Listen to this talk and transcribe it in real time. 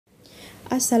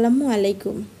আসসালামু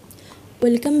আলাইকুম।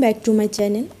 Welcome back to my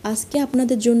channel. আজকে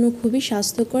আপনাদের জন্য খুবই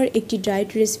স্বাস্থ্যকর একটি ডায়েট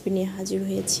রেসিপি নিয়ে হাজির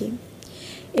হয়েছি।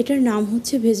 এটার নাম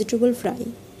হচ্ছে ভেজিটেবল ফ্রাই।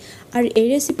 আর এই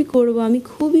রেসিপি করব আমি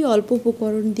খুবই অল্প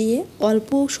উপকরণ দিয়ে, অল্প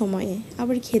সময়ে,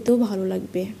 আবার খেতেও ভালো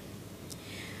লাগবে।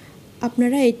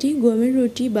 আপনারা এটি গমের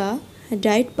রুটি বা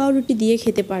ডায়েট পাউরুটি দিয়ে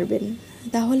খেতে পারবেন।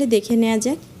 তাহলে দেখে নেওয়া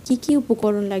যাক কী কী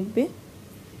উপকরণ লাগবে।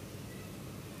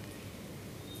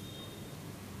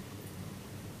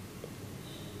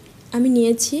 আমি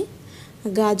নিয়েছি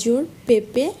গাজর,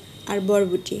 পেঁপে আর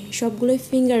বরবটি, সবগুলোই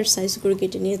ফিঙ্গার সাইজ করে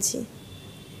কেটে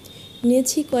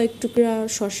নিয়েছি কয়েক টুকরা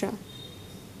শসা।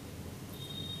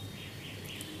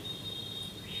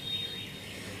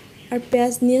 আর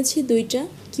পেঁয়াজ নিয়েছি 2টা,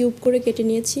 কিউব করে কেটে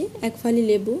নিয়েছি। 1 ফালি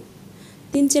লেবু,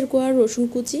 3-4 কোয়া রসুন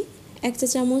কুচি, 1 চা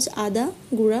চামচ আদা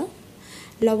গুঁড়া,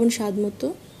 লবণ স্বাদ মতো,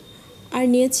 আর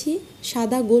নিয়েছি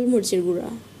সাদা গোলমরিচের গুঁড়া।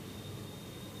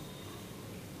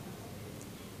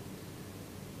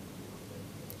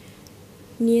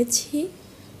 নিয়েছি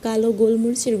কালো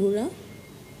গোলমরিচের গুঁড়া,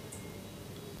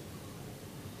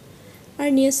 আর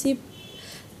নিয়েছি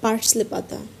পার্সলে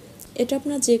পাতা। এটা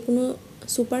আপনারা যে কোনো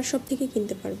সুপার শপ থেকে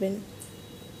কিনতে পারবেন।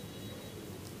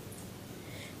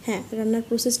 হ্যাঁ, রান্নার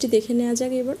প্রসেসটি দেখে নেওয়া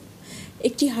যাক এবার।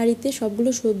 একটি হাঁড়িতে সবগুলো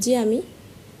সবজি আমি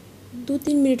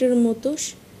 2-3 মিনিটের মতো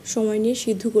সময় নিয়ে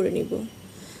সিদ্ধ করে নিব।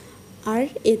 আর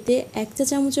এতে 1 চা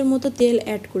চামচের মতো তেল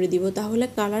অ্যাড করে দিব, তাহলে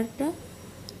কালারটা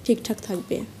ঠিকঠাক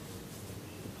থাকবে।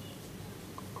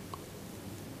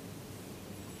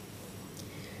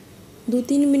 দু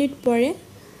 3 মিনিট পরে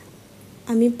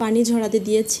আমি পানি ঝরাতে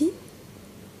দিয়েছি।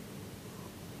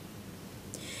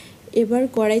 এবার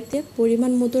কড়াইতে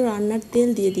পরিমাণ মতো রান্নার তেল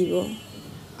দিয়ে দিব।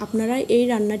 আপনারা এই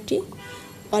রান্নাটি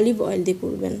অলিভ অয়েল দিয়ে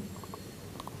করবেন।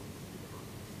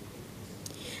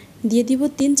 দিয়ে দিব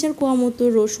 3-4 কোয়া মতো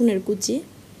রসুনের কুচি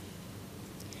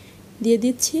দিয়ে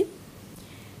দিচ্ছি।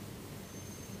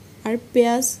 আর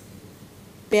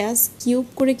পেঁয়াজ কিউব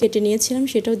করে কেটে নিয়েছিলাম,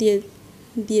 সেটাও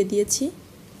দিয়ে দিয়েছি।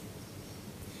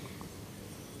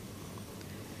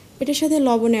 এটার সাথে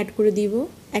লবণ অ্যাড করে দিব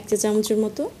 1 চা চামচের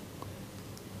মতো।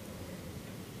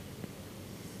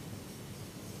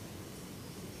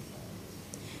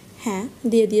 হ্যাঁ,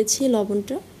 দিয়ে দিয়েছি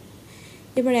লবণটা।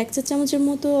 এবার 1 চা চামচের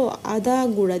মতো আদা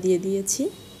গুঁড়া দিয়ে দিয়েছি।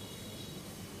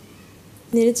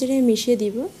 নেড়েচেড়ে মিশিয়ে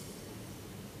দিব।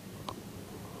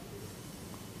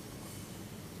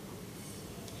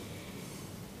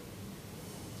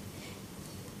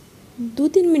 দু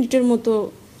 3 মিনিটের মতো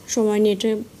সময় নিয়ে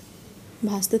এটা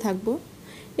ভাজতে থাকবো।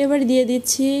 এবার দিয়ে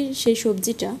দিচ্ছি সেই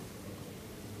সবজিটা।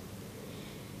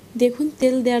 দেখুন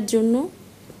তেল দেওয়ার জন্য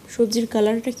সবজির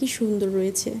কালারটা কি সুন্দর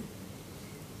রয়েছে।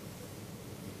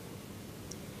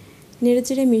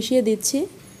 নেড়েচেড়ে মিশিয়ে দিচ্ছি।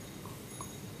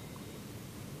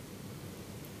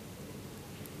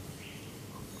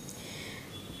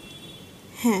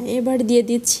 হ্যাঁ, এবার দিয়ে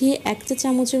দিচ্ছি 1 চা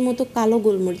চামচের মতো কালো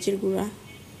গোলমরিচের গুঁড়া।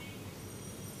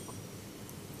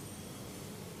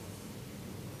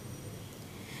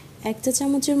 এক চা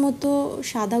চামচের মতো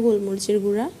সাদা গোলমরিচের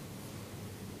গুঁড়া,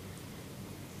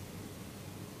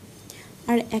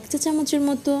 আর 1 চা চামচের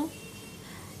মতো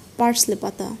পার্সলে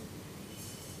পাতা।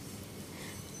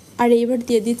 আর এবার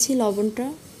দিয়ে দিচ্ছি লবণটা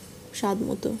স্বাদ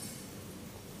মতো।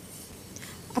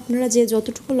 আপনারা যে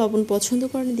যতটুকু লবণ পছন্দ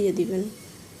করেন দিয়ে দিবেন।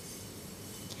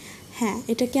 হ্যাঁ,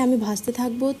 এটাকে আমি ভাজতে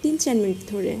থাকবো 3-4 মিনিট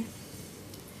ধরে।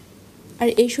 আর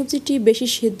এই সবজিটি বেশি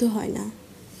সিদ্ধ হয় না,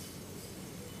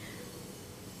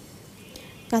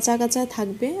 কাঁচা কাঁচা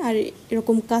থাকবে। আর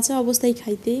এরকম কাঁচা অবস্থায়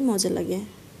খাইতেই মজা লাগে।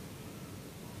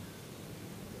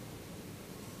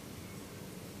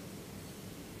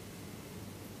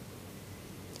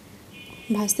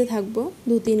 ভাজতে থাকবো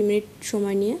 2-3 মিনিট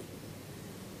সময় নিয়ে।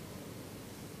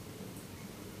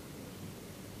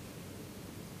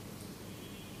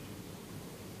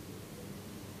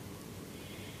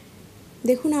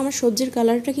 দেখুন আমার সবজির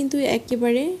কালারটা কিন্তু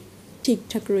একেবারে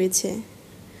ঠিকঠাক রয়েছে।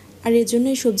 আর এর জন্য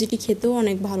এই সবজিটি খেতেও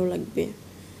অনেক ভালো লাগবে।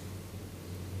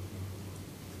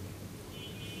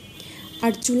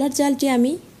 আর চুলার জালটি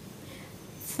আমি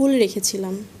ফুল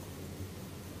রেখেছিলাম।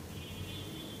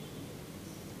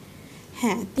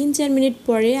 হ্যাঁ, 3-4 মিনিট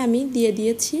পরে আমি দিয়ে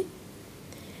দিয়েছি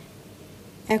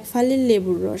 1 ফালি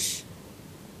লেবুর রস।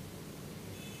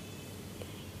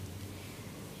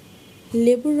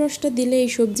 লেবুর রসটা দিলে এই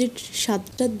সবজির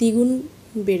স্বাদটা দ্বিগুণ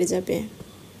বেড়ে যাবে।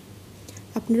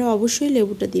 আপনারা অবশ্যই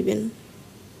লেবুটা দিবেন।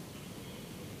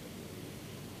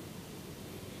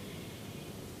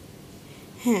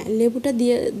 হ্যাঁ, লেবুটা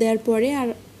দেওয়ার পরে আর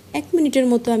 1 মিনিটের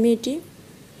মতো আমি এটি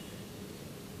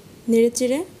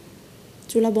নেড়েচেড়ে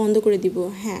চুলা বন্ধ করে দিব।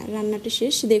 হ্যাঁ, রান্নাটা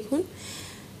শেষ। দেখুন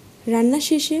রান্না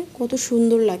শেষে কত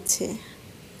সুন্দর লাগছে।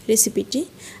 রেসিপিটি।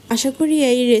 আশা করি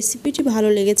এই রেসিপিটি ভালো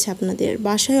লেগেছে আপনাদের।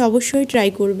 বাসায় অবশ্যই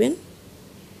ট্রাই করবেন।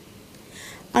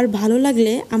 আর ভালো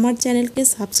লাগলে আমার চ্যানেলকে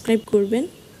সাবস্ক্রাইব করবেন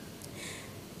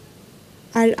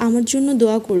আর আমার জন্য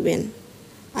দোয়া করবেন।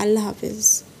 আল্লাহ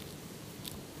হাফেজ।